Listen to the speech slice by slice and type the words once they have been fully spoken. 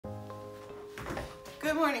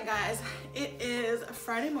morning, guys. It is a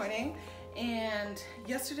Friday morning, and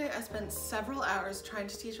yesterday I spent several hours trying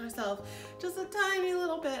to teach myself just a tiny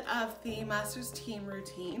little bit of the master's team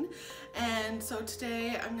routine. And so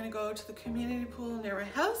today I'm gonna go to the community pool near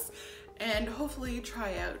my house and hopefully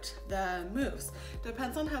try out the moves.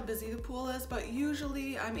 Depends on how busy the pool is, but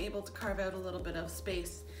usually I'm able to carve out a little bit of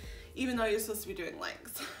space, even though you're supposed to be doing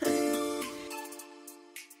legs.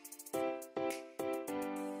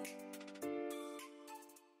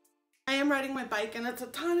 I am riding my bike and it's a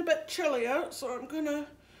tiny bit chilly out, so I'm gonna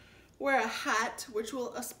wear a hat, which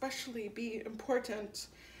will especially be important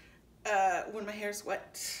when my hair's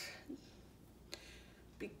wet,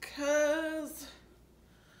 because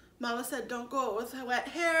Mama said don't go with wet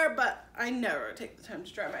hair, but I never take the time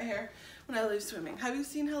to dry my hair when I leave swimming. Have you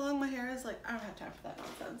seen how long my hair is? Like, I don't have time for that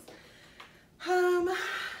nonsense.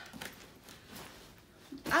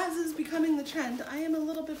 As is becoming the trend, I am a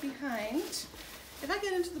little bit behind. If I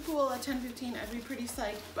get into the pool at 10:15, I'd be pretty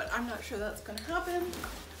psyched, but I'm not sure that's gonna happen.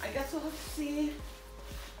 I guess we'll have to see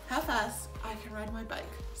how fast I can ride my bike.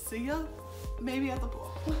 See ya, maybe at the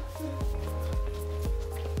pool.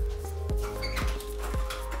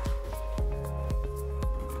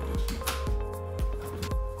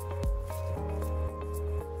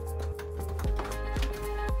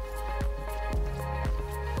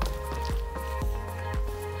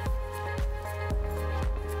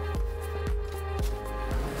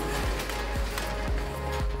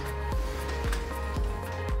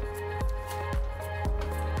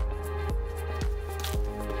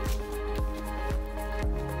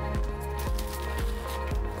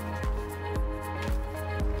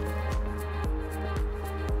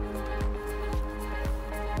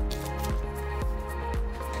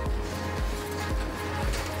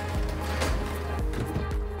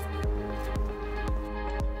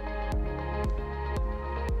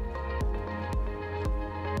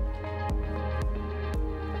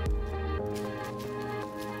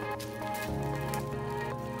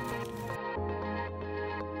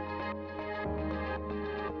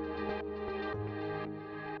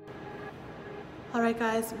 Alright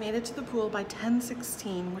guys, made it to the pool by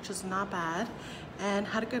 10:16, which is not bad, and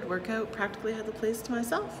had a good workout, practically had the place to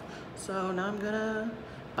myself. So now I'm gonna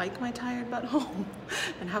bike my tired butt home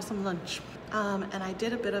and have some lunch. And I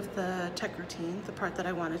did a bit of the tech routine, the part that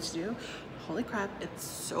I wanted to do. Holy crap, it's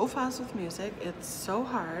so fast with music, it's so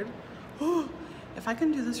hard. If I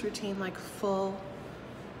can do this routine like full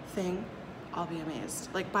thing, I'll be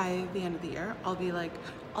amazed. Like by the end of the year, I'll be like,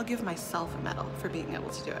 I'll give myself a medal for being able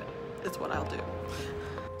to do it. It's what I'll do.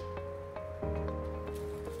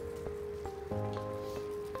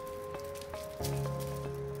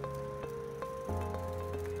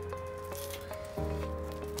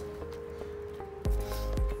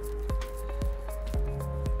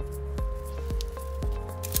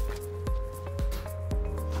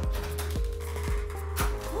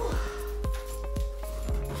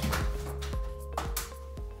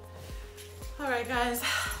 All right, guys.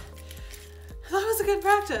 That was a good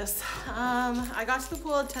practice. I got to the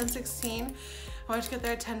pool at 10:16. I wanted to get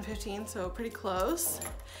there at 10:15, so pretty close.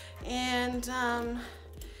 And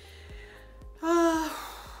the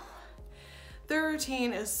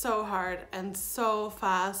routine is so hard and so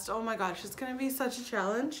fast. Oh my gosh, it's gonna be such a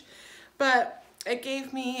challenge. But it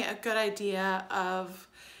gave me a good idea of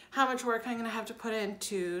how much work I'm gonna have to put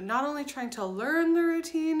into not only trying to learn the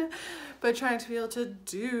routine, but trying to be able to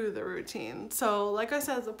do the routine. So like I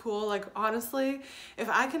said at the pool, like honestly, if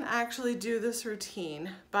I can actually do this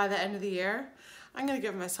routine by the end of the year, I'm gonna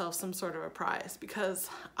give myself some sort of a prize, because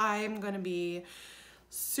I'm gonna be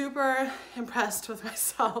super impressed with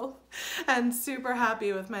myself and super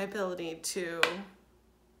happy with my ability to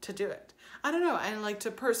do it. I don't know, and like to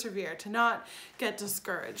persevere, to not get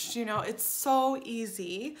discouraged. You know, it's so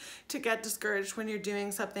easy to get discouraged when you're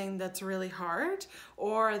doing something that's really hard,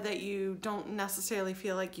 or that you don't necessarily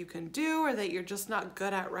feel like you can do, or that you're just not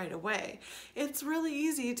good at right away. It's really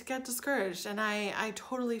easy to get discouraged, and I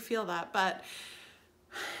totally feel that, but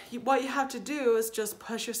what you have to do is just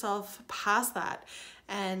push yourself past that.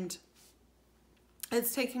 And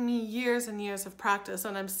it's taken me years and years of practice,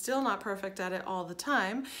 and I'm still not perfect at it all the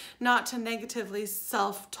time. Not to negatively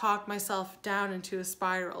self-talk myself down into a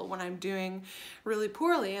spiral when I'm doing really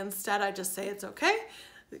poorly. Instead, I just say it's okay.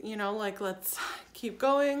 You know, like, let's keep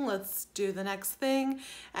going, let's do the next thing.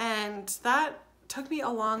 And that took me a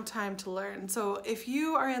long time to learn. So if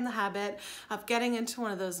you are in the habit of getting into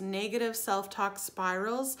one of those negative self-talk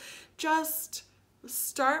spirals, just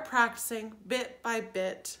start practicing bit by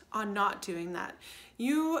bit on not doing that.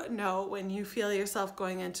 You know when you feel yourself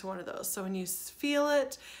going into one of those. So when you feel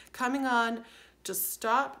it coming on, just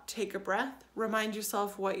stop, take a breath, remind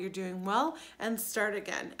yourself what you're doing well, and start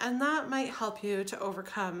again. And that might help you to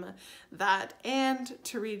overcome that and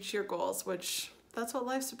to reach your goals, which that's what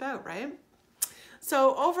life's about, right?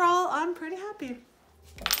 So overall, I'm pretty happy.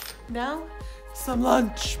 Now, some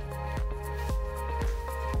lunch.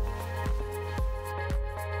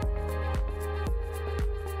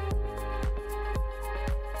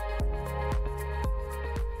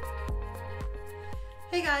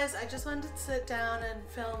 Hey guys, I just wanted to sit down and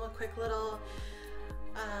film a quick little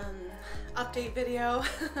update video.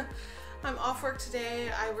 I'm off work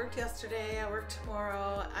today. I worked yesterday, I work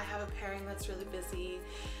tomorrow. I have a pairing that's really busy.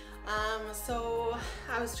 So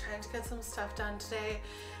I was trying to get some stuff done today.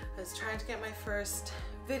 I was trying to get my first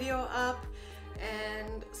video up,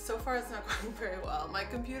 and so far it's not going very well. My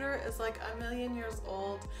computer is like a million years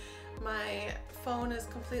old. My phone is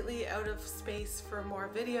completely out of space for more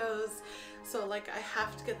videos. So like I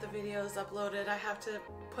have to get the videos uploaded. I have to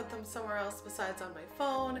put them somewhere else besides on my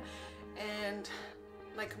phone, and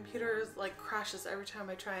my computer like crashes every time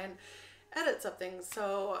I try and edit something.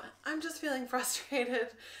 So I'm just feeling frustrated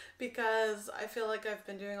because I feel like I've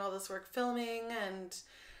been doing all this work filming and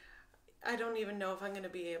I don't even know if I'm going to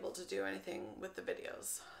be able to do anything with the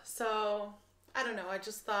videos. So I don't know, I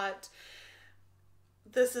just thought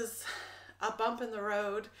this is a bump in the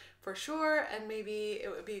road for sure, and maybe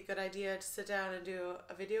it would be a good idea to sit down and do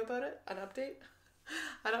a video about it, an update.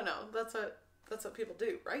 I don't know, that's what people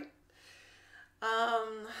do, right?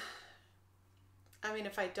 I mean,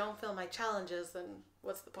 if I don't film my challenges, then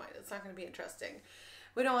what's the point? It's not going to be interesting.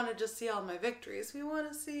 We don't want to just see all my victories. We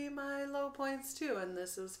want to see my low points too, and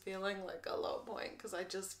this is feeling like a low point because I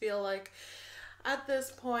just feel like at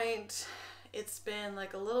this point it's been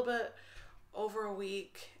like a little bit over a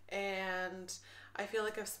week, and I feel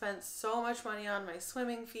like I've spent so much money on my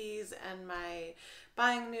swimming fees and my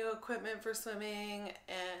buying new equipment for swimming,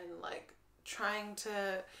 and like trying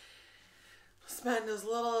to spend as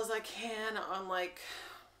little as I can on like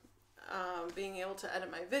being able to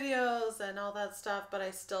edit my videos and all that stuff, but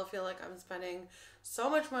I still feel like I'm spending so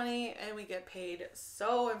much money and we get paid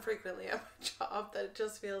so infrequently at my job that it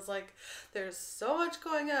just feels like there's so much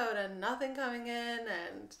going out and nothing coming in,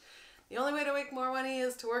 and the only way to make more money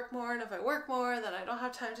is to work more, and if I work more, then I don't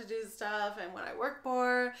have time to do stuff, and when I work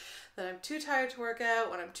more, then I'm too tired to work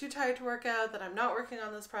out. When I'm too tired to work out, then I'm not working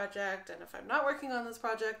on this project, and if I'm not working on this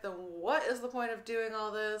project, then what is the point of doing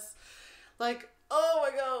all this? Like, oh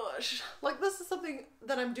my gosh, like this is something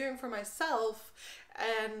that I'm doing for myself,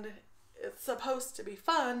 and it's supposed to be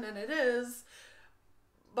fun, and it is,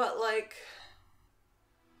 but like,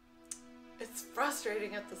 it's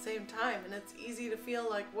frustrating at the same time, and it's easy to feel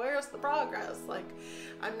like, where's the progress? Like,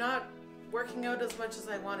 I'm not working out as much as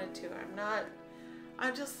I wanted to.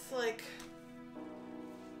 I'm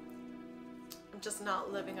just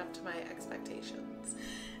not living up to my expectations.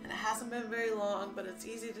 And it hasn't been very long, but it's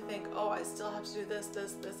easy to think, oh, I still have to do this,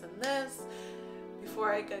 this, this, and this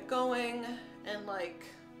before I get going, and like,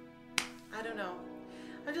 I don't know.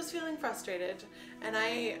 I'm just feeling frustrated, and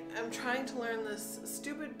I am trying to learn this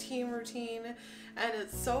stupid team routine, and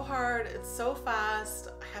it's so hard, it's so fast.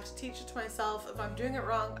 I have to teach it to myself. If I'm doing it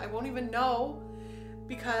wrong, I won't even know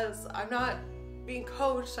because I'm not being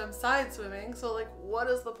coached, I'm side swimming. So like, what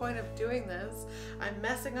is the point of doing this? I'm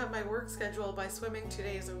messing up my work schedule by swimming 2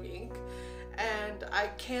 days a week, and I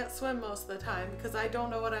can't swim most of the time because I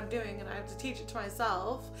don't know what I'm doing, and I have to teach it to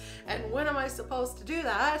myself. And when am I supposed to do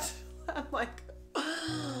that? I'm like,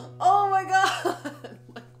 oh my god.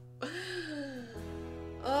 Like,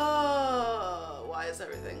 oh, why is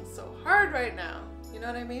everything so hard right now? You know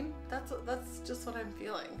what I mean? That's just what I'm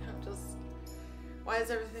feeling. I'm just, why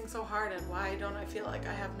is everything so hard, and why don't I feel like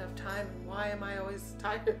I have enough time, and why am I always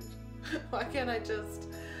tired? Why can't I just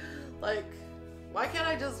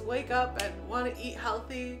wake up and want to eat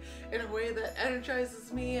healthy in a way that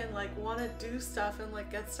energizes me and like want to do stuff and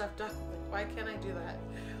like get stuff done? Like, why can't I do that?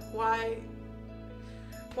 Why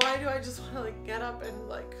do I just want to like get up and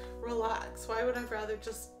like relax? Why would I rather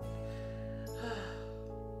just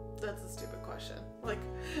that's a stupid question. Like,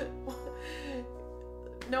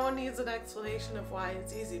 no one needs an explanation of why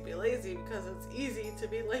it's easy to be lazy, because it's easy to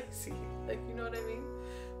be lazy. Like, you know what I mean?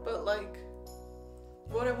 But like,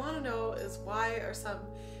 what I want to know is, why are some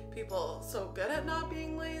people so good at not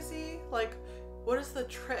being lazy? Like, what is the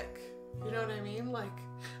trick? You know what I mean? Like,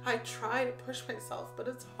 I try to push myself, but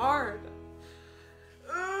it's hard.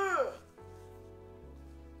 Ugh.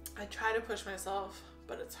 I try to push myself,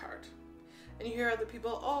 but it's hard. And you hear other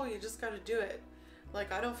people, oh, you just gotta do it.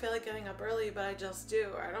 Like, I don't feel like getting up early, but I just do.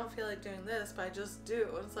 Or I don't feel like doing this, but I just do.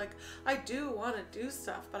 And it's like, I do want to do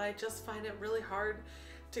stuff, but I just find it really hard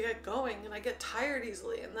to get going, and I get tired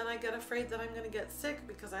easily, and then I get afraid that I'm going to get sick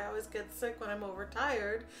because I always get sick when I'm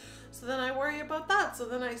overtired. So then I worry about that. So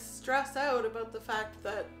then I stress out about the fact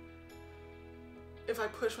that if I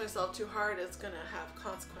push myself too hard, it's going to have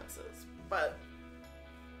consequences. But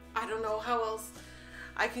I don't know how else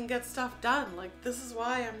I can get stuff done. Like, this is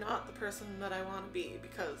why I'm not the person that I want to be,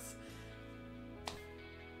 because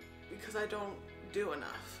I don't do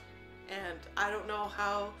enough, and I don't know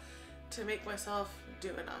how to make myself do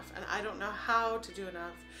enough, and I don't know how to do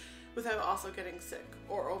enough without also getting sick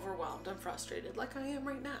or overwhelmed and frustrated like I am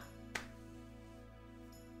right now.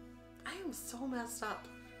 I am so messed up.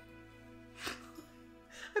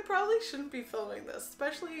 I probably shouldn't be filming this,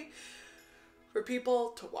 especially for people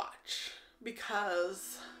to watch,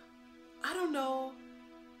 because I don't know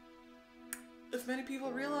if many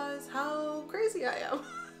people realize how crazy I am.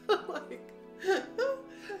 Like,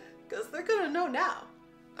 because they're gonna know now.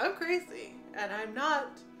 I'm crazy, and I'm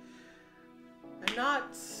not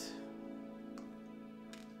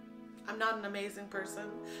an amazing person,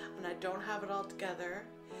 and I don't have it all together.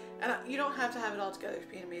 And you don't have to have it all together to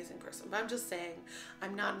be an amazing person, but I'm just saying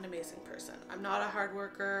I'm not an amazing person. I'm not a hard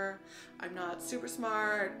worker. I'm not super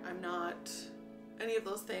smart. I'm not any of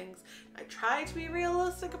those things. I try to be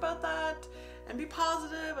realistic about that and be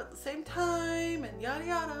positive at the same time and yada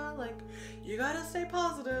yada. Like, you gotta stay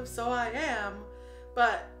positive, so I am.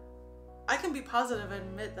 But I can be positive and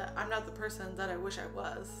admit that I'm not the person that I wish I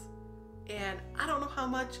was. And I don't know how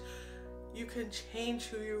much you can change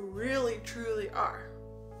who you really truly are,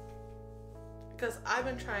 because I've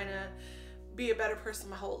been trying to be a better person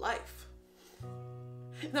my whole life,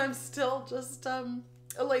 and I'm still just a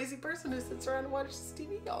lazy person who sits around and watches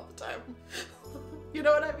TV all the time. You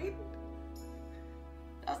know what I mean?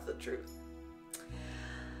 That's the truth.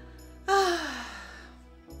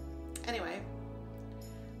 Anyway,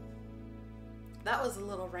 that was a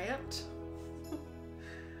little rant.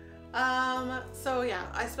 So yeah,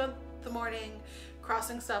 I spent the morning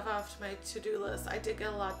crossing stuff off to my to-do list. I did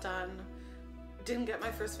get a lot done. Didn't get my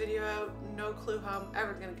first video out. No clue how I'm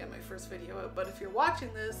ever gonna get my first video out, but if you're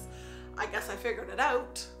watching this, I guess I figured it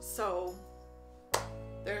out. So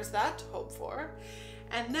there's that to hope for.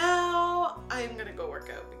 And now I'm gonna go work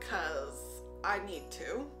out because I need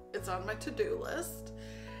to. It's on my to-do list.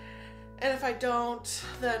 And if I don't,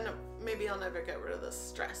 then maybe I'll never get rid of this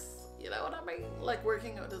stress. You know what I mean? Like,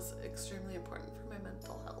 working out is extremely important for my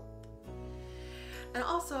mental health. And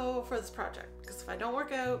also for this project, because if I don't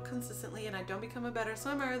work out consistently and I don't become a better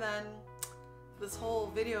swimmer, then this whole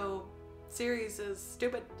video series is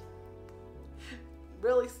stupid.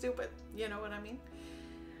 Really stupid. You know what I mean?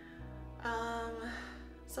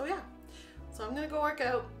 So yeah. So I'm gonna go work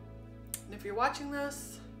out. And if you're watching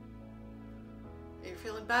this and you're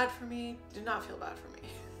feeling bad for me, do not feel bad for me.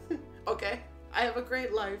 Okay? I have a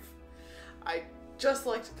great life. I just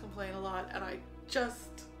like to complain a lot, and I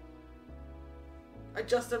just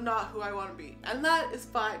am not who I want to be. And that is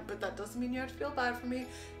fine, but that doesn't mean you have to feel bad for me,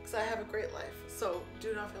 because I have a great life. So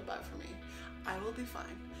do not feel bad for me. I will be fine,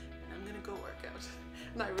 and I'm gonna go work out.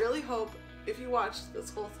 And I really hope, if you watched this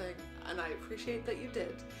whole thing, and I appreciate that you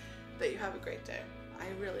did, that you have a great day. I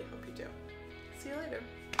really hope you do. See you later.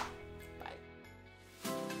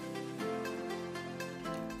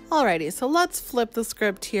 Alrighty, so let's flip the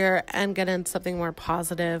script here and get into something more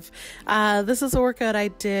positive. This is a workout I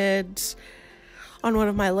did on one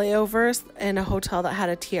of my layovers in a hotel that had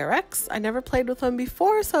a TRX. I never played with one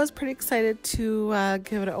before, so I was pretty excited to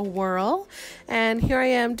give it a whirl. And here I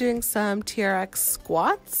am doing some TRX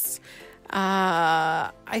squats.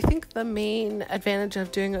 I think the main advantage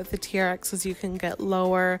of doing it with the TRX is you can get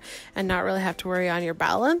lower and not really have to worry on your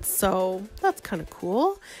balance, so that's kind of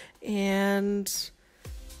cool. And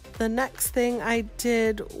the next thing I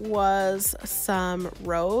did was some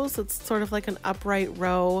rows. It's sort of like an upright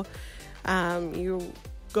row. You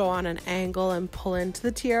go on an angle and pull into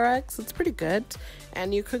the TRX. It's pretty good.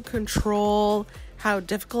 And you could control how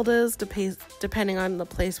difficult it is depending on the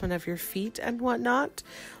placement of your feet and whatnot.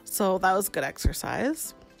 So that was good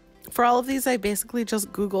exercise. For all of these, I basically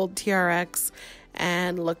just Googled TRX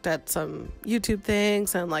and looked at some YouTube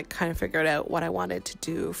things and like kind of figured out what I wanted to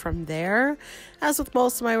do from there. As with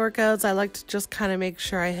most of my workouts, I like to just kind of make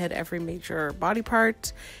sure I hit every major body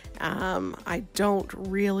part. I don't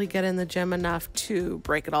really get in the gym enough to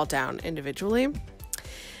break it all down individually.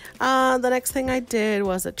 The next thing I did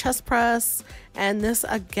was a chest press, and this,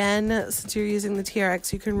 again, since you're using the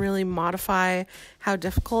TRX, you can really modify how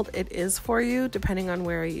difficult it is for you depending on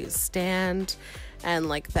where you stand and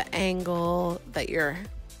like the angle that you're,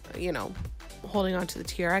 holding onto the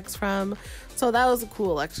TRX from. So that was a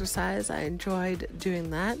cool exercise. I enjoyed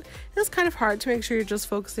doing that. It's kind of hard to make sure you're just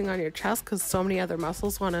focusing on your chest because so many other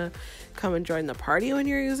muscles want to come and join the party when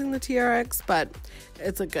you're using the TRX, but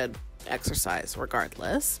it's a good exercise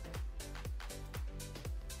regardless.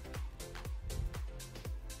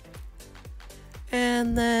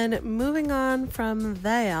 And then moving on from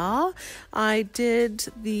there, I did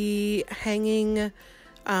the hanging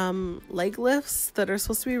leg lifts that are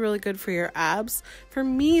supposed to be really good for your abs. For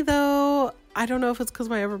me though, I don't know if it's because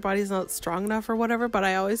my upper body's not strong enough or whatever, but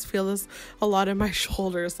I always feel this a lot in my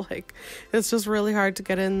shoulders. Like, it's just really hard to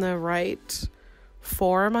get in the right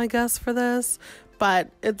form, I guess, for this.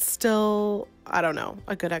 But it's still, I don't know,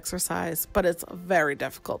 a good exercise, but it's very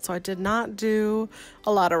difficult. So I did not do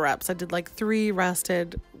a lot of reps. I did like 3,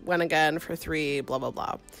 rested, went again for 3, blah, blah,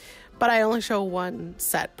 blah. But I only show 1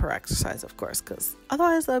 set per exercise, of course, because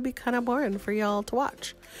otherwise that would be kind of boring for y'all to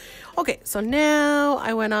watch. Okay, so now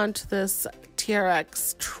I went on to this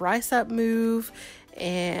TRX tricep move,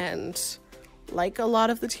 and like a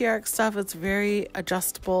lot of the TRX stuff, it's very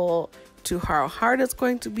adjustable to how hard it's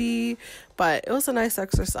going to be, but it was a nice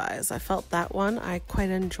exercise. I felt that one. I quite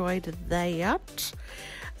enjoyed that.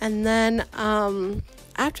 And then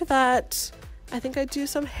after that, I think I do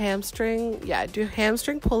some hamstring. Yeah, I do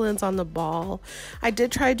hamstring pull-ins on the ball. I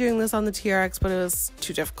did try doing this on the TRX, but it was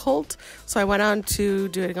too difficult. So I went on to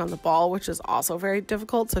doing it on the ball, which is also very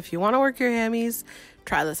difficult. So if you want to work your hammies,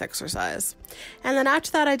 try this exercise. And then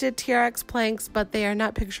after that, I did TRX planks, but they are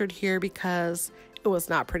not pictured here because it was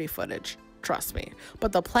not pretty footage, trust me.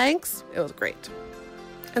 But the planks, it was great.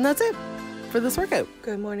 And that's it for this workout.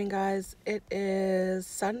 Good morning, guys. It is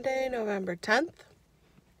Sunday, November 10th.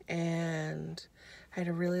 And I had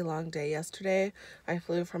a really long day yesterday. I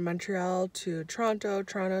flew from Montreal to Toronto,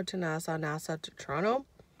 Toronto to Nassau, Nassau to Toronto.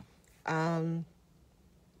 And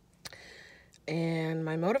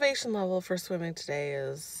my motivation level for swimming today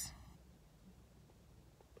is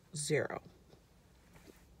 0.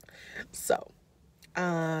 So,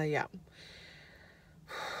 yeah.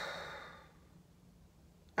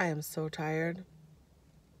 I am so tired.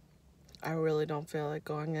 I really don't feel like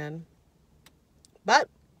going in. But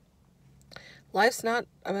life's not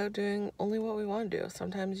about doing only what we want to do.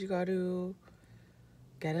 Sometimes you got to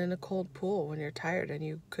get in a cold pool when you're tired and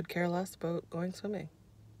you could care less about going swimming.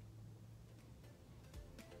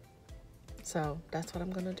 So that's what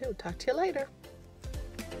I'm going to do. Talk to you later.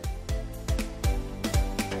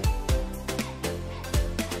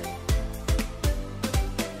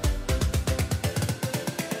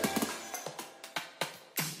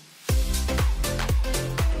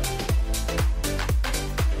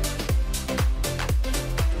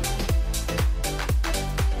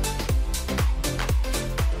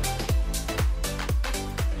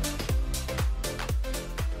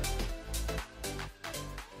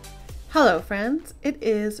 Hello friends, it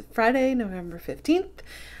is Friday, November 15th.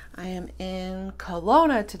 I am in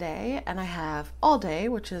Kelowna today and I have all day,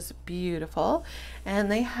 which is beautiful.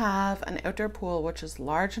 And they have an outdoor pool, which is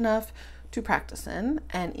large enough to practice in.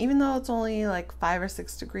 And even though it's only like 5 or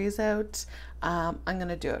 6 degrees out, I'm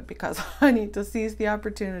gonna do it because I need to seize the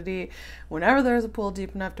opportunity whenever there's a pool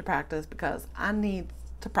deep enough to practice because I need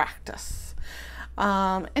to practice.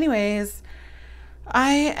 Anyways,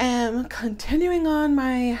 I am continuing on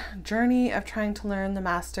my journey of trying to learn the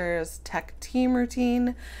Masters Tech Team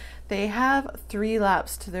routine. They have 3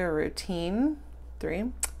 laps to their routine.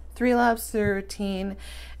 Three laps to their routine,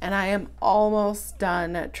 and I am almost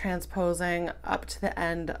done transposing up to the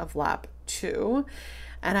end of lap 2.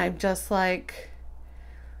 And I'm just like,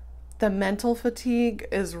 the mental fatigue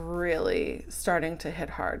is really starting to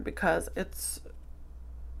hit hard because it's,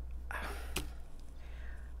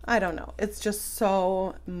 I don't know. It's just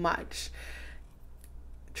so much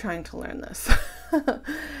trying to learn this.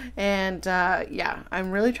 And yeah,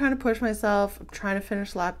 I'm really trying to push myself. I'm trying to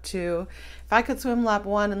finish lap 2. If I could swim lap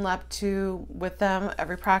 1 and lap 2 with them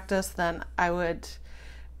every practice, then I would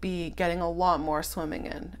be getting a lot more swimming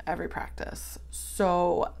in every practice.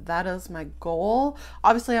 So that is my goal.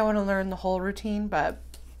 Obviously, I want to learn the whole routine, but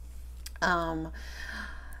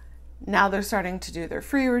now they're starting to do their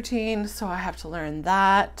free routine, so I have to learn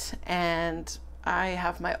that, and I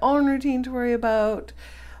have my own routine to worry about,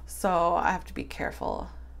 so I have to be careful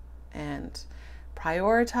and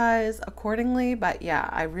prioritize accordingly. But yeah,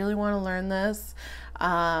 I really want to learn this.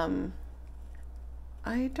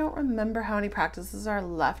 I don't remember how many practices are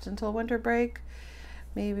left until winter break.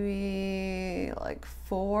 Maybe like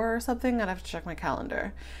 4 or something. I'd have to check my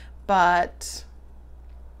calendar. But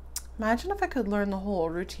imagine if I could learn the whole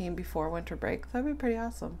routine before winter break. That'd be pretty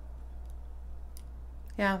awesome.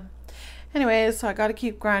 Yeah. Anyways, so I got to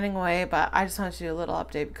keep grinding away, but I just wanted to do a little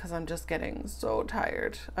update because I'm just getting so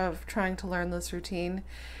tired of trying to learn this routine,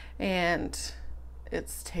 and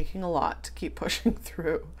it's taking a lot to keep pushing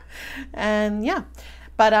through. And yeah,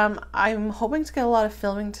 but I'm hoping to get a lot of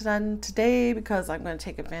filming done today because I'm going to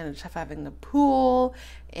take advantage of having the pool,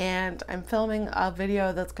 and I'm filming a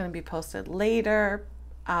video that's going to be posted later.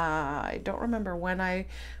 I don't remember when I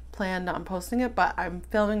planned on posting it, but I'm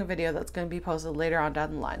filming a video that's going to be posted later on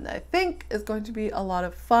down the line that I think is going to be a lot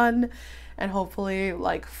of fun and hopefully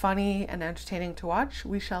like funny and entertaining to watch.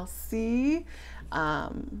 We shall see.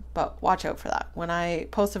 But watch out for that. When I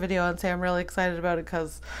post a video and say I'm really excited about it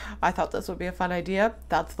because I thought this would be a fun idea,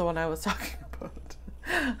 that's the one I was talking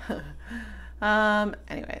about.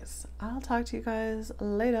 Anyways, I'll talk to you guys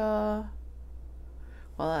later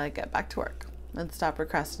while I get back to work and stop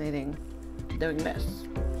procrastinating doing this.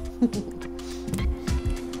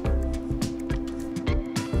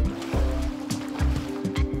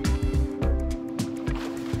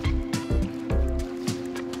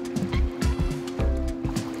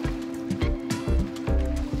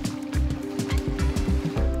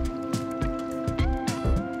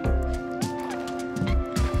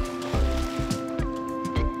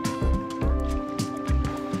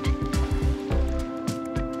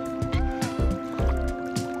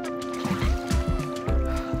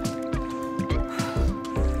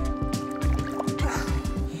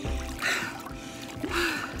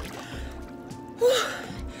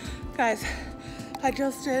 Guys, I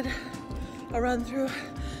just did a run through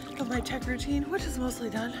of my tech routine, which is mostly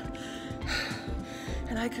done,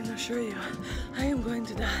 and I can assure you I am going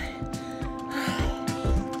to die.